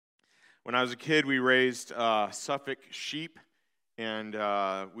When I was a kid, we raised Suffolk sheep, and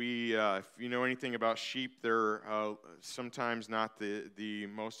if you know anything about sheep, they're sometimes not the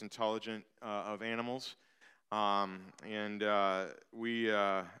most intelligent of animals, and we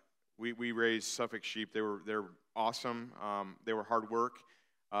raised Suffolk sheep. They're awesome. They were hard work,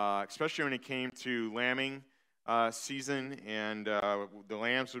 especially when it came to lambing season, and the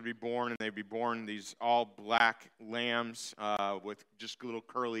lambs would be born, and they'd be born these all black lambs with just little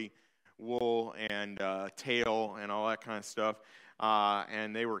curly wool and tail and all that kind of stuff,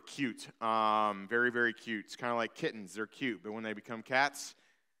 and they were cute, very, very cute. It's kind of like kittens. They're cute, but when they become cats,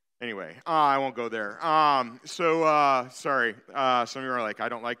 anyway, I won't go there. Sorry. Some of you are like, I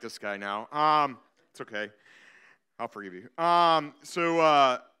don't like this guy now. It's okay. I'll forgive you.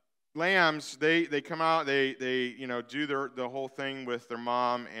 Lambs, they come out, they do the whole thing with their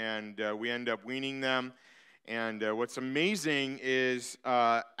mom, and we end up weaning them. And what's amazing is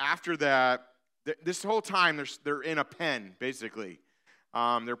after that, this whole time they're in a pen, basically.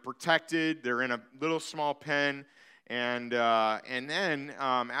 They're protected. They're in a little small pen, and then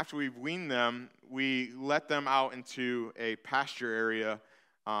after we've weaned them, we let them out into a pasture area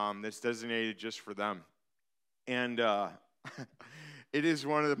that's designated just for them. And it is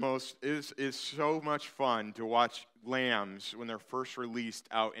one of the most. It is so much fun to watch lambs when they're first released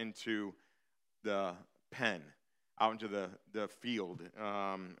out into the pen, out into the field,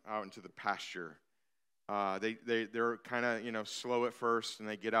 out into the pasture. They're kind of slow at first, and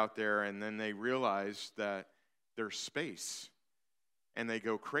they get out there, and then they realize that there's space, and they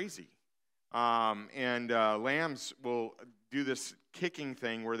go crazy. Lambs will do this kicking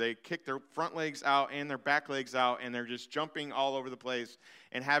thing where they kick their front legs out and their back legs out, and they're just jumping all over the place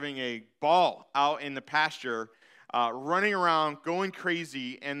and having a ball out in the pasture, running around, going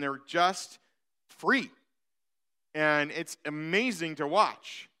crazy, and they're just free. And it's amazing to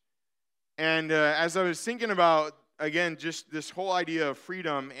watch. And as I was thinking about, again, just this whole idea of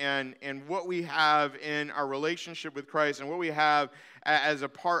freedom and what we have in our relationship with Christ and what we have as a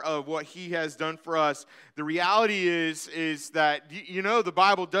part of what He has done for us, the reality is that, the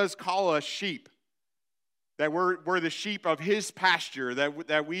Bible does call us sheep. That we're the sheep of His pasture,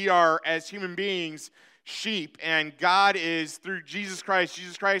 that we are, as human beings, sheep. And God is, through Jesus Christ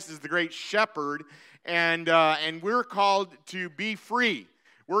is the great shepherd, and we're called to be free.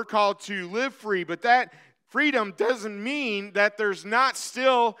 We're called to live free, but that freedom doesn't mean that there's not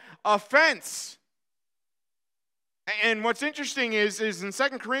still offense. And what's interesting is in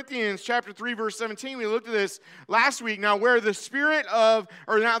 2 Corinthians chapter 3, verse 17, we looked at this last week. Now, where the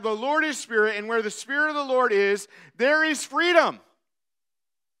the Lord is Spirit, and where the Spirit of the Lord is, there is freedom.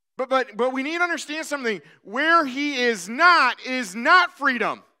 But we need to understand something. Where He is not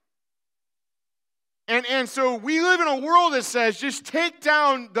freedom. And so we live in a world that says, just take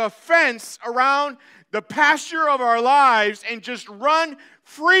down the fence around the pasture of our lives and just run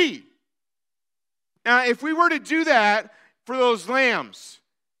free. Now, if we were to do that for those lambs,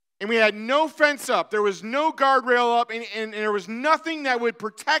 and we had no fence up, there was no guardrail up, and there was nothing that would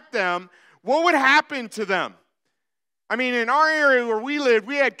protect them, what would happen to them? I mean, in our area where we lived,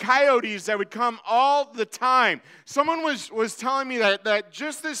 we had coyotes that would come all the time. Someone was telling me that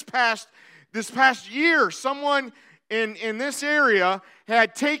just this past year, someone in this area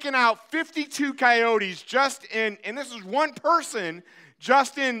had taken out 52 coyotes and this is one person,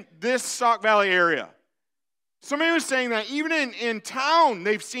 just in this Sauk Valley area. Somebody was saying that even in town,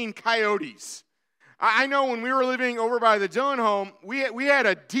 they've seen coyotes. I know when we were living over by the Dillon home, we had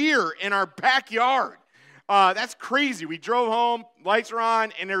a deer in our backyard. That's crazy. We drove home, lights are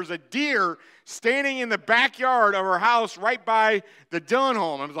on, and there's a deer standing in the backyard of our house right by the Dillon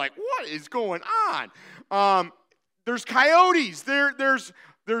home. I was like, what is going on? There's coyotes.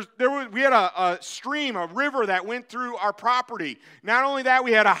 We had a stream, a river that went through our property. Not only that,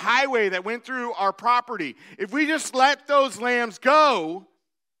 we had a highway that went through our property. If we just let those lambs go,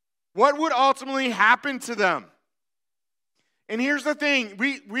 what would ultimately happen to them? And here's the thing.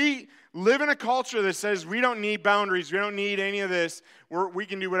 We live in a culture that says we don't need boundaries. We don't need any of this. We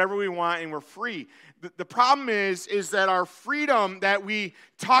can do whatever we want, and we're free. The problem is that our freedom that we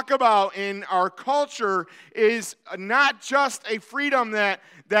talk about in our culture is not just a freedom that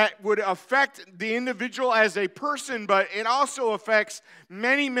would affect the individual as a person, but it also affects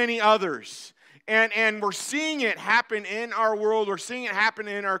many, many others. And we're seeing it happen in our world. We're seeing it happen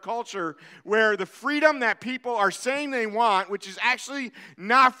in our culture where the freedom that people are saying they want, which is actually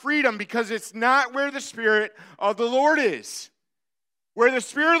not freedom because it's not where the Spirit of the Lord is. Where the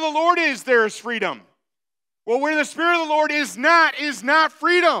Spirit of the Lord is, there is freedom. Well, where the Spirit of the Lord is not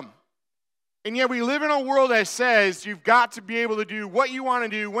freedom. And yet we live in a world that says you've got to be able to do what you want to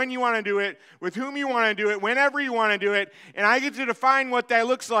do, when you want to do it, with whom you want to do it, whenever you want to do it, and I get to define what that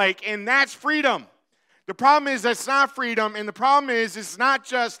looks like, and that's freedom. The problem is that's not freedom, and the problem is it's not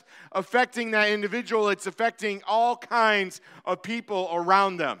just affecting that individual, it's affecting all kinds of people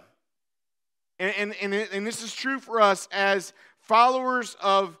around them. And this is true for us as followers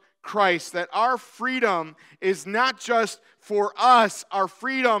of Christ, that our freedom is not just for us, our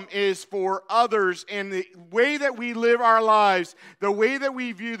freedom is for others. And the way that we live our lives, the way that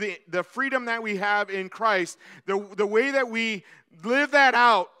we view the freedom that we have in Christ, the way that we live that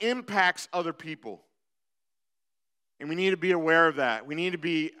out impacts other people. And we need to be aware of that. We need to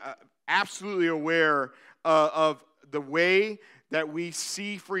be absolutely aware of the way that we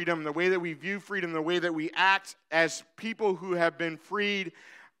see freedom, the way that we view freedom, the way that we act as people who have been freed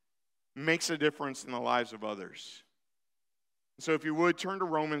makes a difference in the lives of others. So if you would, turn to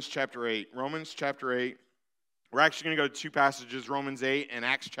Romans chapter 8. Romans chapter 8. We're actually going to go to two passages, Romans 8 and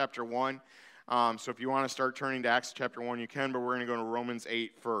Acts chapter 1. So if you want to start turning to Acts chapter 1, you can, but we're going to go to Romans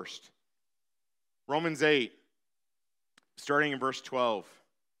 8 first. Romans 8, starting in verse 12.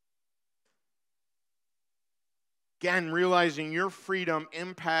 Again, realizing your freedom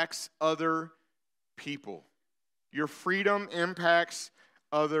impacts other people. Your freedom impacts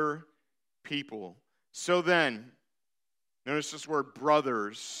other people. So then, notice this word,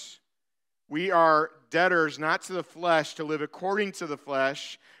 brothers. We are debtors not to the flesh to live according to the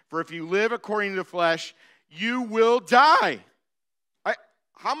flesh. For if you live according to the flesh, you will die.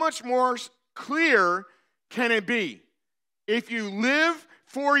 How much more clear can it be? If you live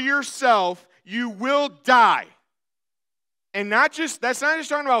for yourself, you will die. And that's not just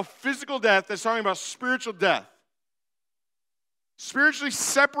talking about physical death, that's talking about spiritual death. Spiritually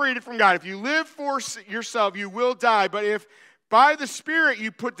separated from God. If you live for yourself, you will die. But if by the Spirit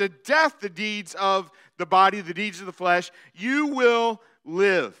you put to death the deeds of the body, the deeds of the flesh, you will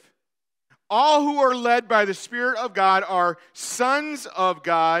live. All who are led by the Spirit of God are sons of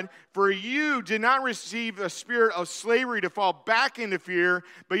God. For you did not receive a spirit of slavery to fall back into fear,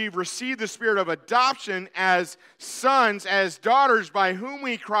 but you've received the spirit of adoption as sons, as daughters, by whom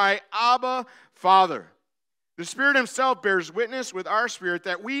we cry, Abba, Father. The Spirit himself bears witness with our spirit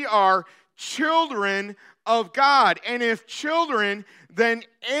that we are children of God. And if children, then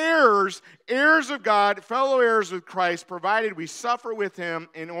heirs, heirs of God, fellow heirs with Christ, provided we suffer with him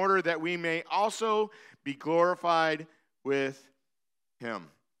in order that we may also be glorified with him.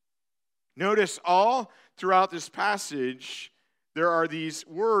 Notice all throughout this passage, there are these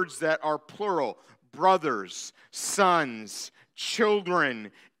words that are plural. Brothers, sons,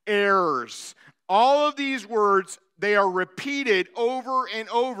 children, heirs. All of these words, they are repeated over and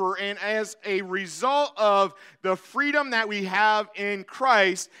over, and as a result of the freedom that we have in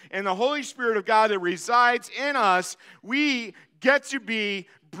Christ and the Holy Spirit of God that resides in us, we get to be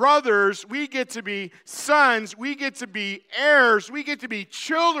brothers, we get to be sons, we get to be heirs, we get to be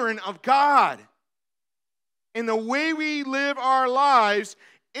children of God. And the way we live our lives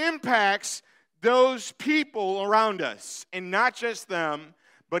impacts those people around us, and not just them,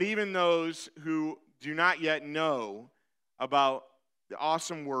 but even those who do not yet know about the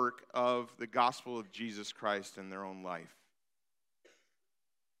awesome work of the gospel of Jesus Christ in their own life.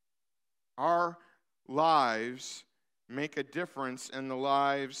 Our lives make a difference in the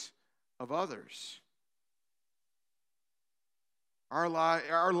lives of others. Our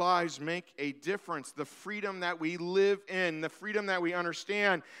lives make a difference. The freedom that we live in, the freedom that we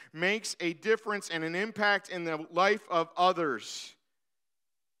understand, makes a difference and an impact in the life of others.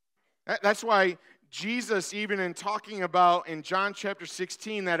 That's why Jesus, even in talking about in John chapter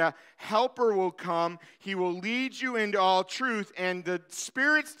 16, that a helper will come, he will lead you into all truth, and the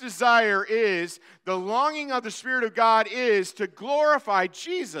Spirit's desire is, the longing of the Spirit of God is to glorify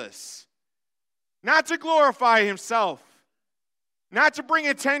Jesus, not to glorify himself, not to bring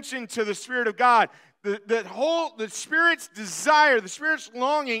attention to the Spirit of God. The Spirit's desire, the Spirit's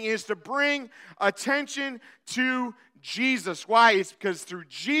longing is to bring attention to Jesus. Why? It's because through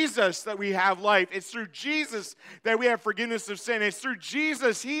Jesus that we have life. It's through Jesus that we have forgiveness of sin. It's through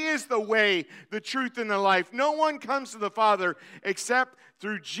Jesus. He is the way, the truth, and the life. No one comes to the Father except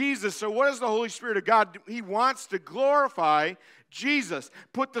through Jesus. So what is the Holy Spirit of God? He wants to glorify Jesus,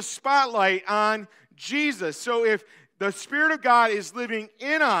 put the spotlight on Jesus. So if the Spirit of God is living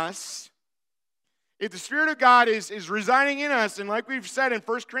in us, if the Spirit of God is residing in us, and like we've said in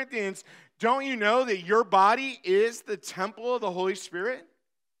 1 Corinthians, don't you know that your body is the temple of the Holy Spirit?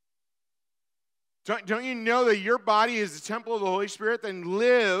 Don't you know that your body is the temple of the Holy Spirit? Then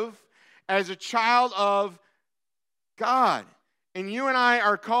live as a child of God. And you and I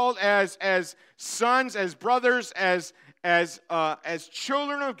are called as sons, as brothers, as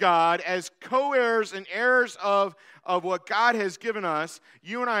children of God, as co-heirs and heirs of what God has given us.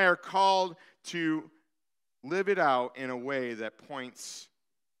 You and I are called to live it out in a way that points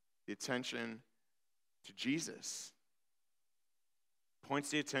the attention to Jesus. Points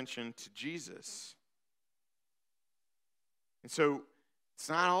the attention to Jesus. And so it's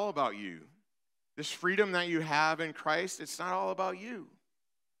not all about you. This freedom that you have in Christ, it's not all about you.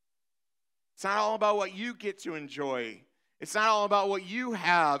 It's not all about what you get to enjoy. It's not all about what you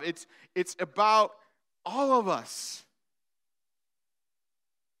have. It's about all of us.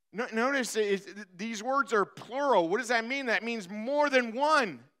 Notice these words are plural. What does that mean? That means more than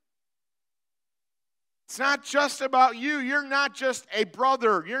one. It's not just about you. You're not just a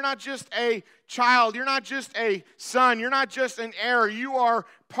brother. You're not just a child. You're not just a son. You're not just an heir. You are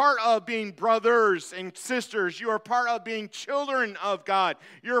part of being brothers and sisters. You are part of being children of God.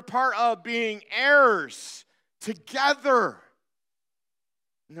 You're part of being heirs together.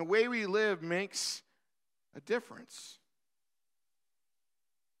 And the way we live makes a difference.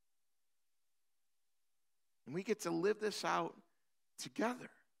 And we get to live this out together.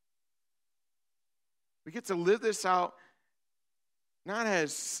 We get to live this out not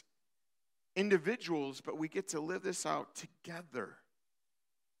as individuals, but we get to live this out together.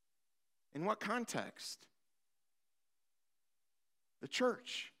 In what context? The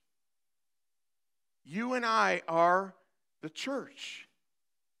church. You and I are the church,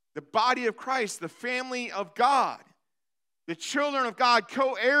 the body of Christ, the family of God, the children of God,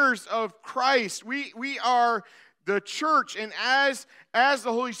 co-heirs of Christ. We are the church, and as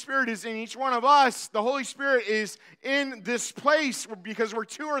the Holy Spirit is in each one of us, the Holy Spirit is in this place because where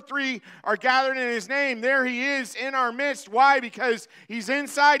 2 or 3 are gathered in His name, there He is in our midst. Why? Because He's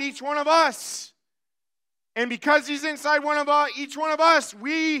inside each one of us. And because He's inside each one of us,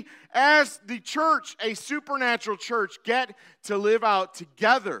 we, as the church, a supernatural church, get to live out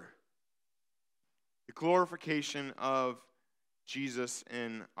together the glorification of Jesus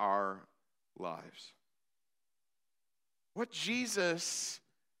in our lives. What Jesus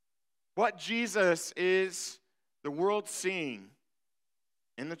is the world seeing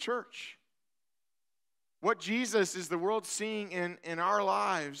in the church. What Jesus is the world seeing in our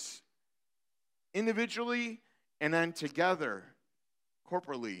lives, individually and then together,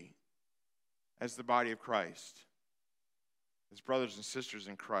 corporately, as the body of Christ, as brothers and sisters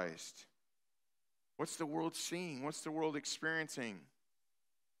in Christ. What's the world seeing? What's the world experiencing?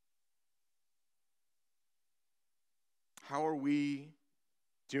 How are we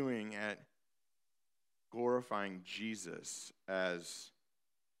doing at glorifying Jesus as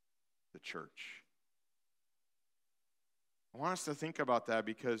the church? I want us to think about that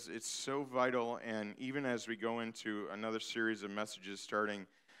because it's so vital, and even as we go into another series of messages starting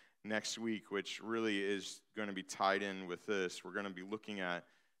next week, which really is going to be tied in with this, we're going to be looking at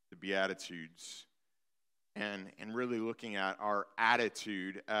the Beatitudes and really looking at our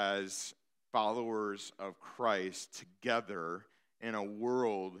attitude as followers of Christ together in a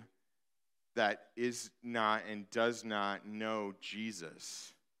world that is not and does not know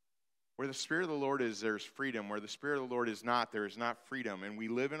Jesus. Where the Spirit of the Lord is, there's freedom. Where the Spirit of the Lord is not, there is not freedom. And we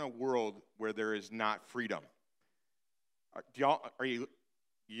live in a world where there is not freedom. Are you?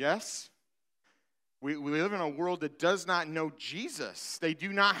 Yes? We live in a world that does not know Jesus. They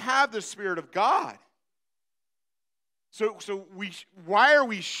do not have the Spirit of God. So why are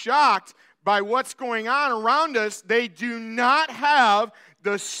we shocked by what's going on around us? They do not have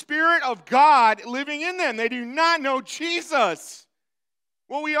the Spirit of God living in them. They do not know Jesus.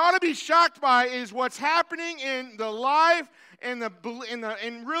 What we ought to be shocked by is what's happening in the life and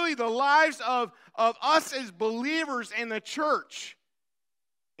really the lives of us as believers in the church.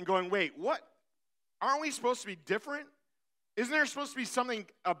 And going, wait, what? Aren't we supposed to be different? Isn't there supposed to be something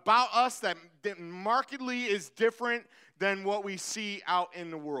about us that markedly is different than what we see out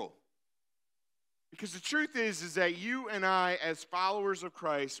in the world? Because the truth is that you and I, as followers of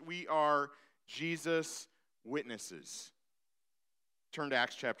Christ, we are Jesus' witnesses. Turn to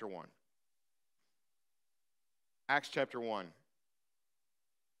Acts chapter 1. Acts chapter 1.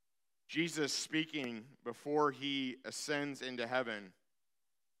 Jesus speaking before He ascends into heaven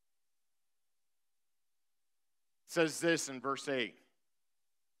says this in verse 8.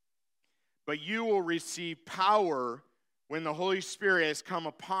 But you will receive power when the Holy Spirit has come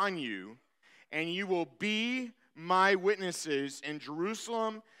upon you, and you will be my witnesses in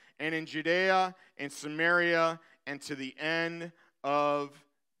Jerusalem and in Judea and Samaria and to the end of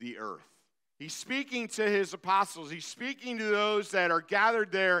the earth. He's speaking to his apostles. He's speaking to those that are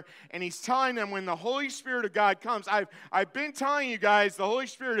gathered there, and he's telling them when the Holy Spirit of God comes. I've been telling you guys, the Holy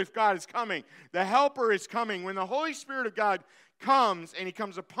Spirit of God is coming. The Helper is coming. When the Holy Spirit of God comes and he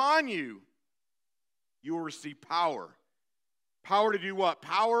comes upon you, you will receive power. Power to do what?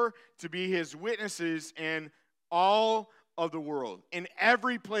 Power to be his witnesses in all of the world, in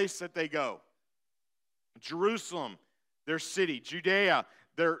every place that they go. Jerusalem, their city, Judea,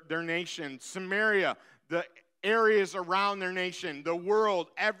 their nation, Samaria, the areas around their nation, the world,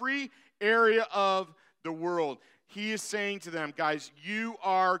 every area of the world. He is saying to them, guys, you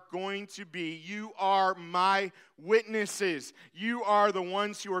are my witnesses. You are the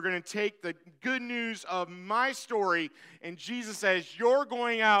ones who are going to take the good news of my story. And Jesus says, you're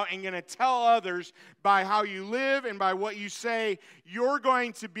going out and going to tell others by how you live and by what you say, you're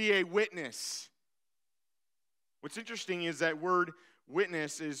going to be a witness. What's interesting is that word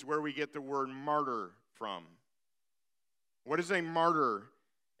witness is where we get the word martyr from. What is a martyr?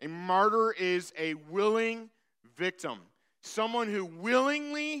 A martyr is a willing victim, someone who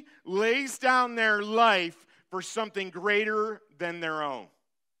willingly lays down their life for something greater than their own.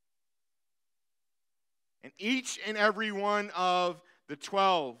 And each and every one of the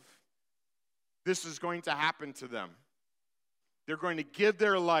 12, this is going to happen to them. They're going to give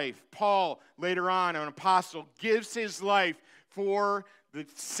their life. Paul, later on, an apostle, gives his life for the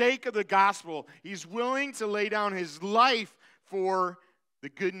sake of the gospel. He's willing to lay down his life for the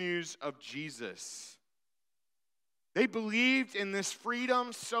good news of Jesus. They believed in this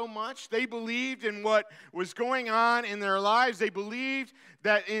freedom so much. They believed in what was going on in their lives. They believed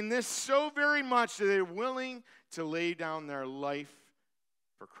that in this so very much that they're willing to lay down their life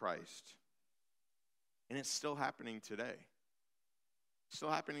for Christ. And it's still happening today.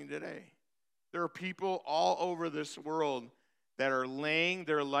 Still happening today. There are people all over this world that are laying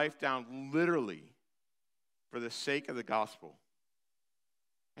their life down literally for the sake of the gospel.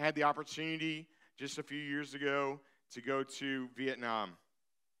 I had the opportunity just a few years ago to go to Vietnam.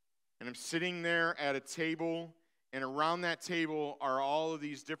 And I'm sitting there at a table, and around that table are all of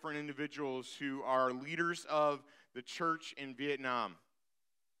these different individuals who are leaders of the church in Vietnam.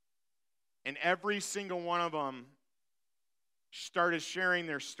 And every single one of them started sharing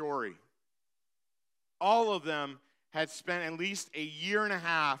their story. All of them had spent at least a year and a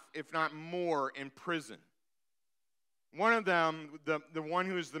half, if not more, in prison. One of them, the one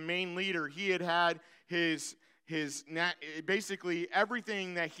who is the main leader, he had his basically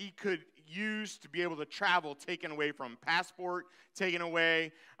everything that he could use to be able to travel taken away from him. Passport taken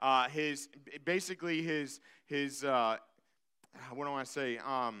away, his what do I want to say?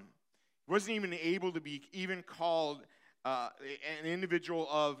 Wasn't even able to be even called an individual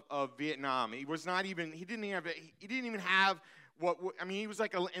of Vietnam. He didn't even have he was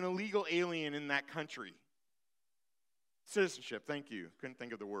like an illegal alien in that country. Citizenship, thank you. Couldn't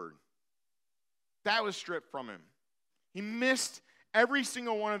think of the word. That was stripped from him. He missed every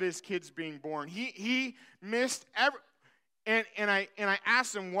single one of his kids being born. He missed every, and I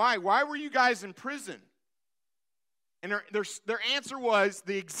asked him why. Why were you guys in prison? And their answer was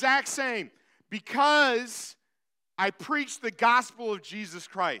the exact same. Because I preach the gospel of Jesus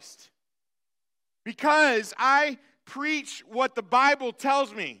Christ. Because I preach what the Bible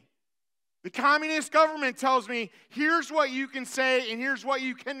tells me. The communist government tells me, here's what you can say and here's what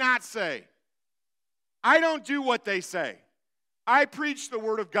you cannot say. I don't do what they say. I preach the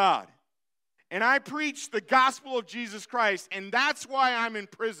Word of God. And I preach the gospel of Jesus Christ, and that's why I'm in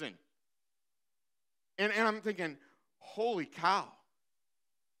prison. And I'm thinking, holy cow.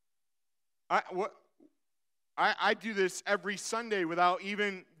 I do this every Sunday without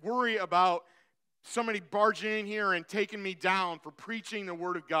even worry about somebody barging in here and taking me down for preaching the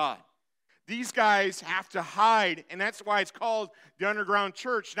Word of God. These guys have to hide, and that's why it's called the underground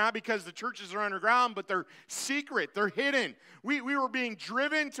church. Not because the churches are underground, but they're secret. They're hidden. We were being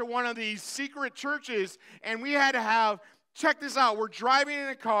driven to one of these secret churches, and we had to have, check this out, we're driving in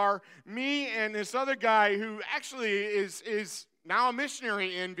a car, me and this other guy who actually is now a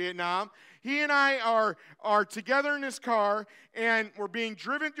missionary in Vietnam. He and I are together in this car, and we're being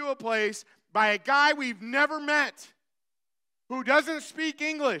driven to a place by a guy we've never met who doesn't speak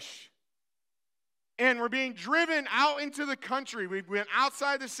English. And we're being driven out into the country. We went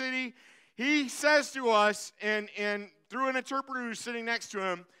outside the city. He says to us, and through an interpreter who's sitting next to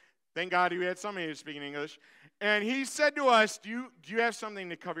him, thank God he had somebody who's speaking English, and he said to us, do you have something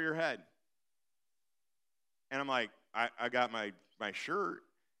to cover your head? And I'm like, I got my shirt.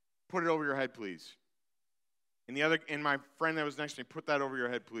 Put it over your head, please. And my friend that was next to me, put that over your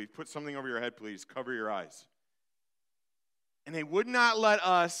head, please. Put something over your head, please. Cover your eyes. And they would not let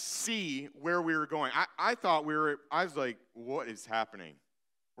us see where we were going. I was like, what is happening?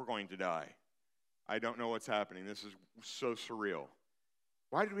 We're going to die. I don't know what's happening. This is so surreal.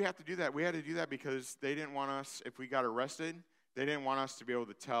 Why did we have to do that? We had to do that because they didn't want us, if we got arrested, they didn't want us to be able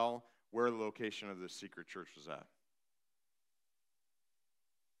to tell where the location of the secret church was at.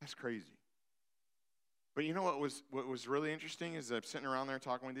 That's crazy. But you know what was really interesting is that I'm sitting around there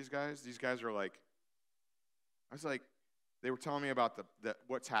talking with these guys. These guys are like, they were telling me about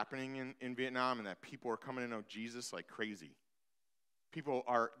what's happening in Vietnam and that people are coming to know Jesus like crazy. People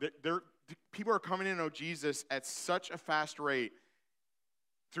are coming to know Jesus at such a fast rate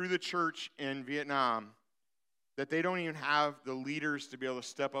through the church in Vietnam that they don't even have the leaders to be able to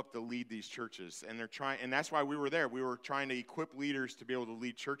step up to lead these churches. And that's why we were there. We were trying to equip leaders to be able to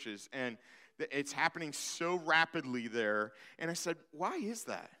lead churches. And it's happening so rapidly there. And I said, why is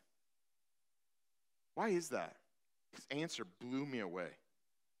that? Why is that? His answer blew me away.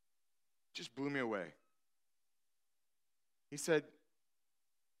 Just blew me away. He said,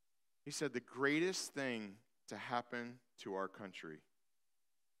 the greatest thing to happen to our country,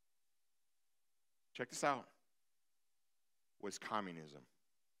 check this out, was communism.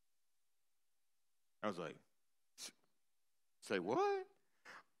 I was like, say what?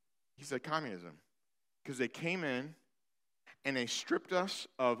 He said communism. Because they came in and they stripped us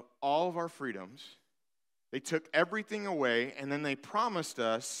of all of our freedoms. They took everything away, and then they promised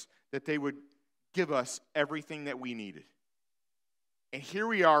us that they would give us everything that we needed. And here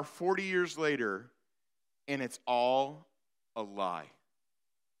we are 40 years later, and it's all a lie.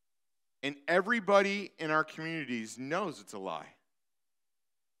 And everybody in our communities knows it's a lie.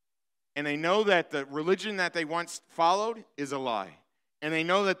 And they know that the religion that they once followed is a lie. And they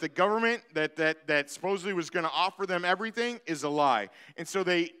know that the government that supposedly was going to offer them everything is a lie. And so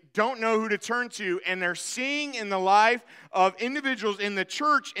they don't know who to turn to, and they're seeing in the life of individuals in the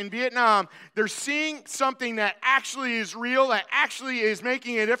church in Vietnam, they're seeing something that actually is real, that actually is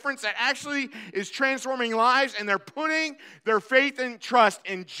making a difference, that actually is transforming lives, and they're putting their faith and trust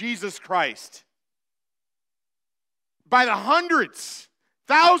in Jesus Christ. By the hundreds,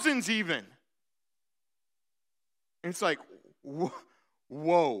 thousands even. And it's like,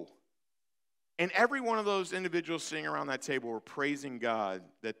 whoa. And every one of those individuals sitting around that table were praising God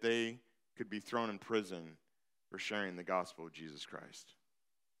that they could be thrown in prison for sharing the gospel of Jesus Christ.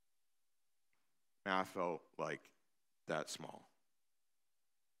 And I felt like that small.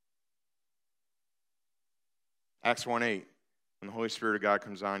 Acts 1:8, when the Holy Spirit of God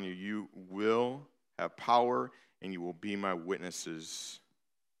comes on you, you will have power and you will be my witnesses.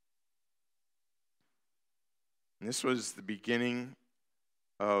 And this was the beginning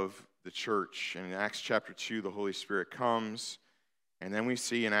of the church. And in Acts chapter 2, the Holy Spirit comes. And then we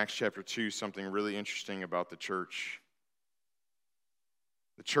see in Acts chapter 2 something really interesting about the church.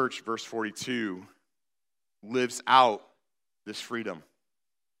 The church, verse 42, lives out this freedom.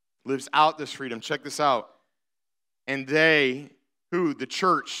 Lives out this freedom. Check this out. And they, the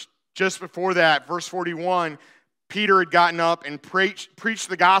church, just before that, verse 41, Peter had gotten up and preached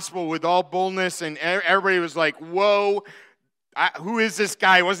the gospel with all boldness, and everybody was like, whoa, who is this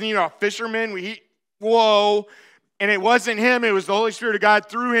guy? Wasn't he a fisherman? Whoa. And it wasn't him. It was the Holy Spirit of God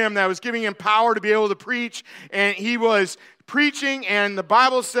through him that was giving him power to be able to preach. And he was preaching, and the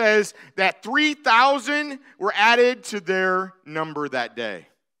Bible says that 3,000 were added to their number that day.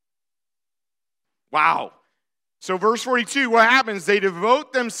 Wow. So verse 42, what happens? They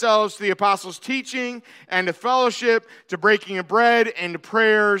devote themselves to the apostles' teaching and to fellowship, to breaking of bread and to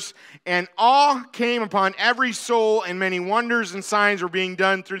prayers. And awe came upon every soul, and many wonders and signs were being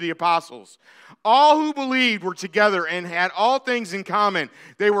done through the apostles. All who believed were together and had all things in common.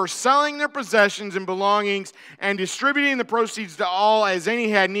 They were selling their possessions and belongings and distributing the proceeds to all as any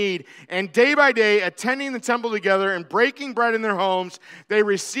had need. And day by day, attending the temple together and breaking bread in their homes, they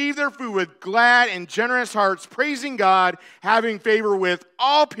received their food with glad and generous hearts, praising God, having favor with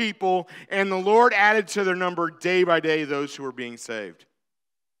all people. And the Lord added to their number day by day those who were being saved.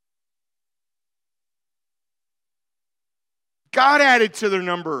 God added to their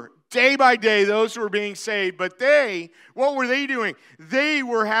number day by day those who were being saved. But what were they doing? They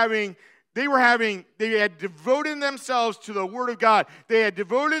had devoted themselves to the Word of God. They had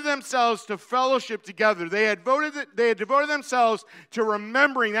devoted themselves to fellowship together. They had devoted themselves to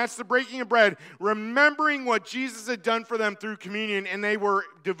remembering, that's the breaking of bread, remembering what Jesus had done for them through communion, and they were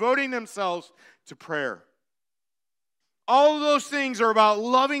devoting themselves to prayer. All of those things are about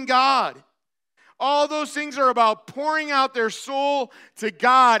loving God. All those things are about pouring out their soul to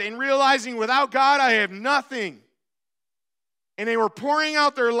God and realizing without God I have nothing. And they were pouring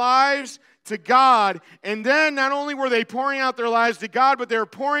out their lives to God. And then not only were they pouring out their lives to God, but they were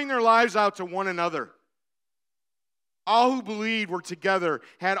pouring their lives out to one another. All who believed were together,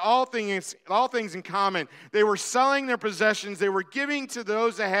 had all things in common. They were selling their possessions. They were giving to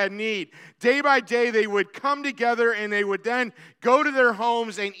those that had need. Day by day, they would come together, and they would then go to their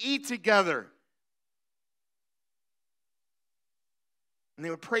homes and eat together. And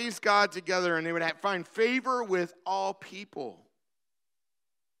they would praise God together, and they would find favor with all people.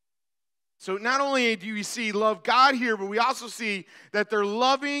 So not only do we see love God here, but we also see that they're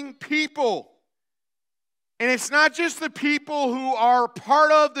loving people. And it's not just the people who are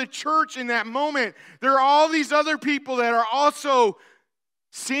part of the church in that moment. There are all these other people that are also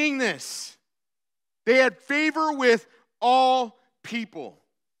seeing this. They had favor with all people.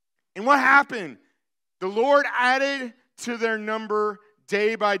 And what happened? The Lord added to their number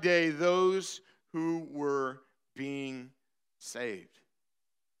day by day those who were being saved.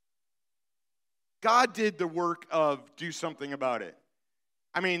 God did the work of do something about it.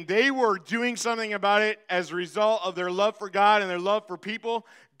 I mean, they were doing something about it as a result of their love for God and their love for people.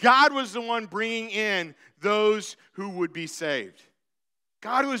 God was the one bringing in those who would be saved.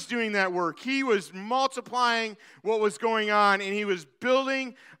 God was doing that work. He was multiplying what was going on, and He was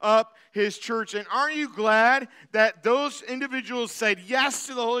building up His church. And aren't you glad that those individuals said yes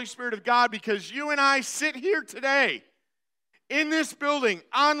to the Holy Spirit of God? Because you and I sit here today in this building,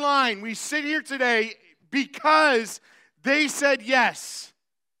 online. We sit here today because they said yes.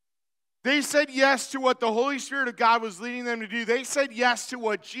 They said yes to what the Holy Spirit of God was leading them to do. They said yes to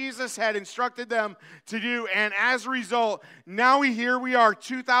what Jesus had instructed them to do. And as a result, now here we are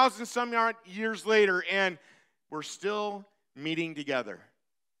 2,000 some years later, and we're still meeting together.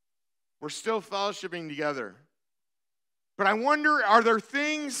 We're still fellowshipping together. But I wonder, are there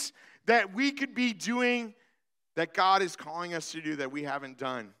things that we could be doing that God is calling us to do that we haven't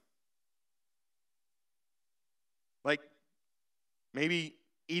done? Like maybe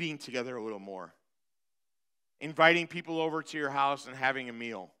eating together a little more. Inviting people over to your house and having a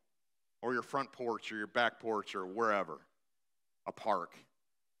meal. Or your front porch or your back porch or wherever. A park.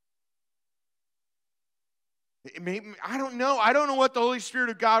 I don't know. I don't know what the Holy Spirit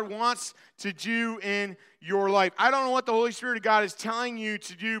of God wants to do in your life. I don't know what the Holy Spirit of God is telling you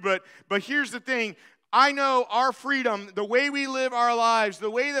to do, but here's the thing. I know our freedom, the way we live our lives, the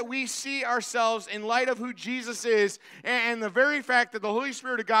way that we see ourselves in light of who Jesus is, and the very fact that the Holy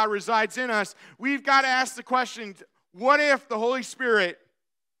Spirit of God resides in us, we've got to ask the question, what if the Holy Spirit ...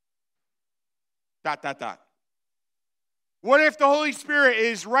 What if the Holy Spirit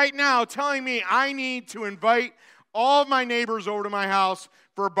is right now telling me I need to invite all of my neighbors over to my house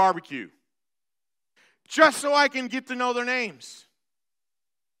for a barbecue? Just so I can get to know their names.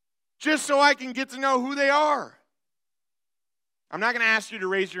 Just so I can get to know who they are. I'm not going to ask you to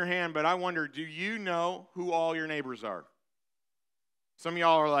raise your hand, but I wonder, do you know who all your neighbors are? Some of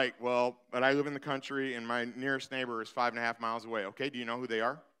y'all are like, well, but I live in the country and my nearest neighbor is 5.5 miles away. Okay, do you know who they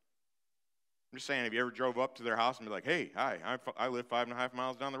are? I'm just saying, have you ever drove up to their house and be like, hey, hi, I live 5.5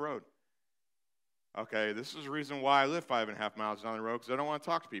 miles down the road. Okay, this is the reason why I live 5.5 miles down the road, because I don't want to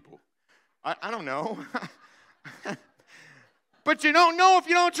talk to people. I don't know. But you don't know if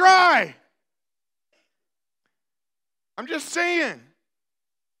you don't try. I'm just saying.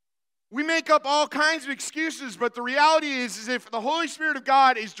 We make up all kinds of excuses, but the reality is if the Holy Spirit of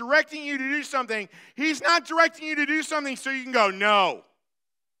God is directing you to do something, He's not directing you to do something so you can go, no.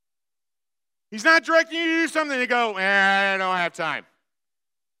 He's not directing you to do something to go, I don't have time.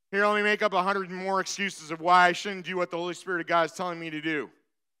 Here, let me make up 100 more excuses of why I shouldn't do what the Holy Spirit of God is telling me to do.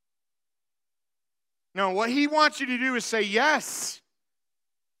 No, what He wants you to do is say yes.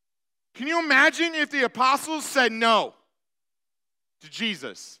 Can you imagine if the apostles said no to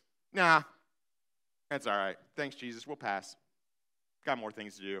Jesus? Nah, that's all right. Thanks, Jesus. We'll pass. Got more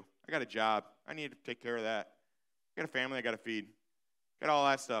things to do. I got a job. I need to take care of that. I got a family I got to feed. Got all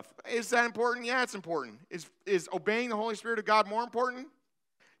that stuff. Is that important? Yeah, it's important. Is obeying the Holy Spirit of God more important?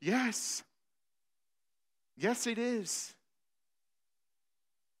 Yes. Yes, it is.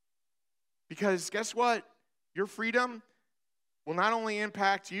 Because guess what? Your freedom will not only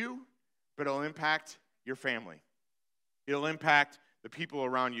impact you, but it'll impact your family. It'll impact the people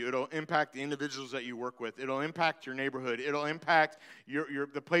around you. It'll impact the individuals that you work with. It'll impact your neighborhood. It'll impact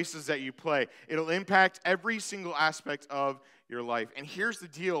the places that you play. It'll impact every single aspect of your life. And here's the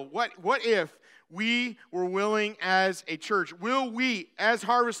deal. What if we were willing as a church? Will we, as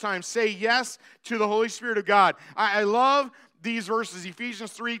Harvest Time, say yes to the Holy Spirit of God? I love these verses,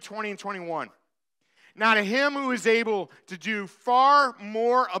 Ephesians 3:20 and 21. Now to him who is able to do far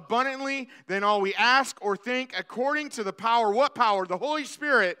more abundantly than all we ask or think, according to the power, what power? The Holy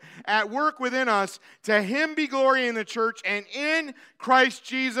Spirit at work within us, to him be glory in the church and in Christ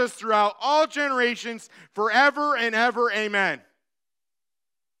Jesus throughout all generations, forever and ever. Amen.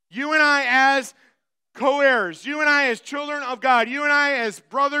 You and I as co-heirs, you and I as children of God, you and I as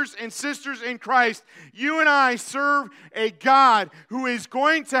brothers and sisters in Christ, you and I serve a God who is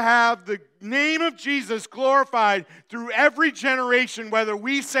going to have the name of Jesus glorified through every generation, whether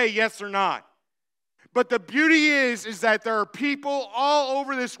we say yes or not. But the beauty is that there are people all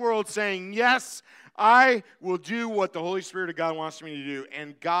over this world saying, yes, I will do what the Holy Spirit of God wants me to do.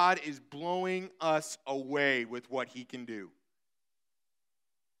 And God is blowing us away with what he can do.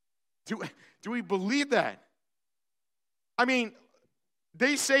 Do we believe that? I mean,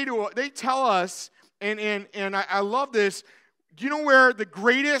 they tell us, and I love this. Do you know where the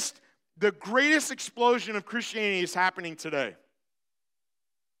greatest explosion of Christianity is happening today?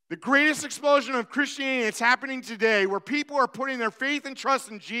 The greatest explosion of Christianity that's happening today, where people are putting their faith and trust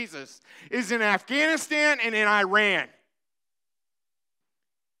in Jesus, is in Afghanistan and in Iran.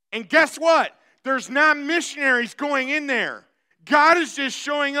 And guess what? There's not missionaries going in there. God is just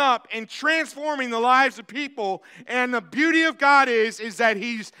showing up and transforming the lives of people. And the beauty of God is that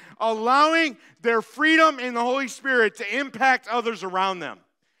he's allowing their freedom in the Holy Spirit to impact others around them.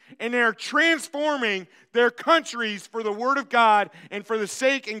 And they're transforming their countries for the Word of God and for the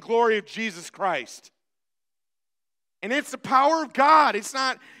sake and glory of Jesus Christ. And it's the power of God. It's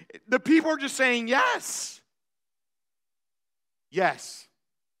not, the people are just saying yes. Yes.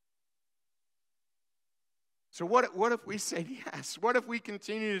 So what if we say yes? What if we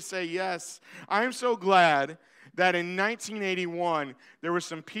continue to say yes? I'm so glad that in 1981, there were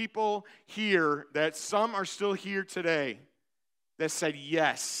some people here, that some are still here today, that said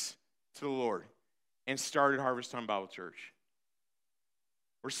yes to the Lord and started Harvest Time Bible Church.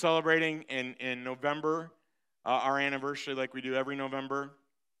 We're celebrating in November our anniversary like we do every November.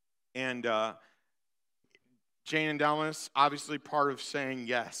 And Jane and Dalmas, obviously part of saying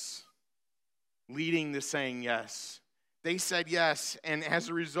yes. Leading the saying yes. They said yes, and as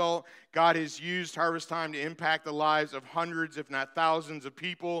a result, God has used Harvest Time to impact the lives of hundreds, if not thousands of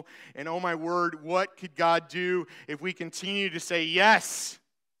people. And oh my word, what could God do if we continue to say yes?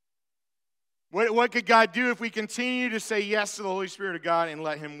 What could God do if we continue to say yes to the Holy Spirit of God and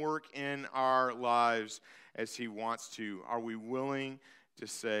let him work in our lives as he wants to? Are we willing to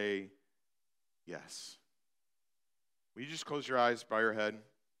say yes? Will you just close your eyes, bow your head?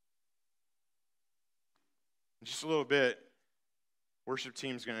 In just a little bit, worship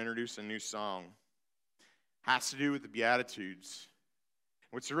team's going to introduce a new song. Has to do with the Beatitudes.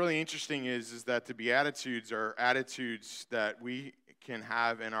 What's really interesting is that the Beatitudes are attitudes that we can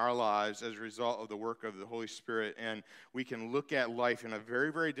have in our lives as a result of the work of the Holy Spirit, and we can look at life in a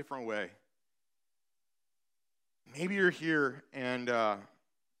very, very different way. Maybe you're here, and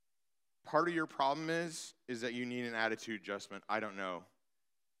part of your problem is that you need an attitude adjustment. I don't know.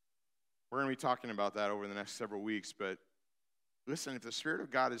 We're going to be talking about that over the next several weeks, but listen, if the Spirit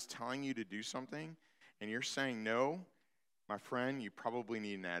of God is telling you to do something and you're saying no, my friend, you probably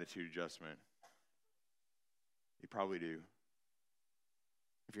need an attitude adjustment. You probably do.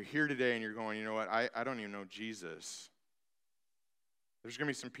 If you're here today and you're going, you know what, I don't even know Jesus. There's going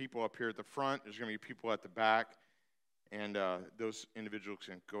to be some people up here at the front. There's going to be people at the back, and those individuals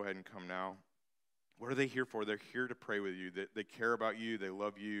can go ahead and come now. What are they here for? They're here to pray with you. They care about you. They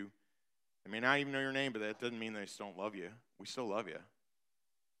love you. They may not even know your name, but that doesn't mean they just don't love you. We still love you.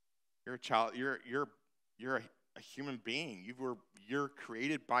 You're a child. You're a human being. You're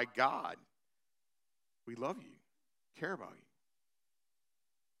created by God. We love you. Care about you.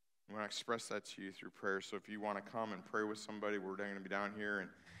 I want to express that to you through prayer. So if you want to come and pray with somebody, we're going to be down here,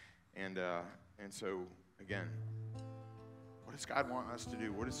 and so again, what does God want us to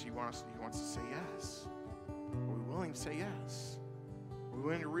do? What does He want us to do? He wants to say yes. Are we willing to say yes? We're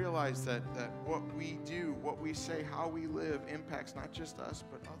willing to realize that what we do, what we say, how we live impacts not just us,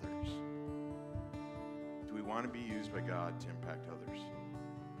 but others. Do we want to be used by God to impact others?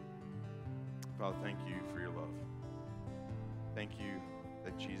 Father, thank you for your love. Thank you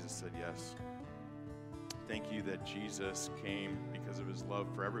that Jesus said yes. Thank you that Jesus came because of his love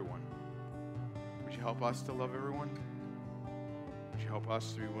for everyone. Would you help us to love everyone? Would you help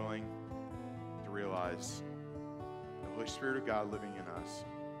us to be willing to realize the Holy Spirit of God living in us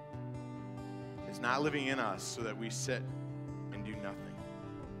is not living in us so that we sit and do nothing.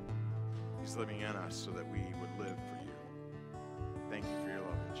 He's living in us so that we would live for you. Thank you for your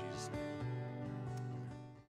love in Jesus' name.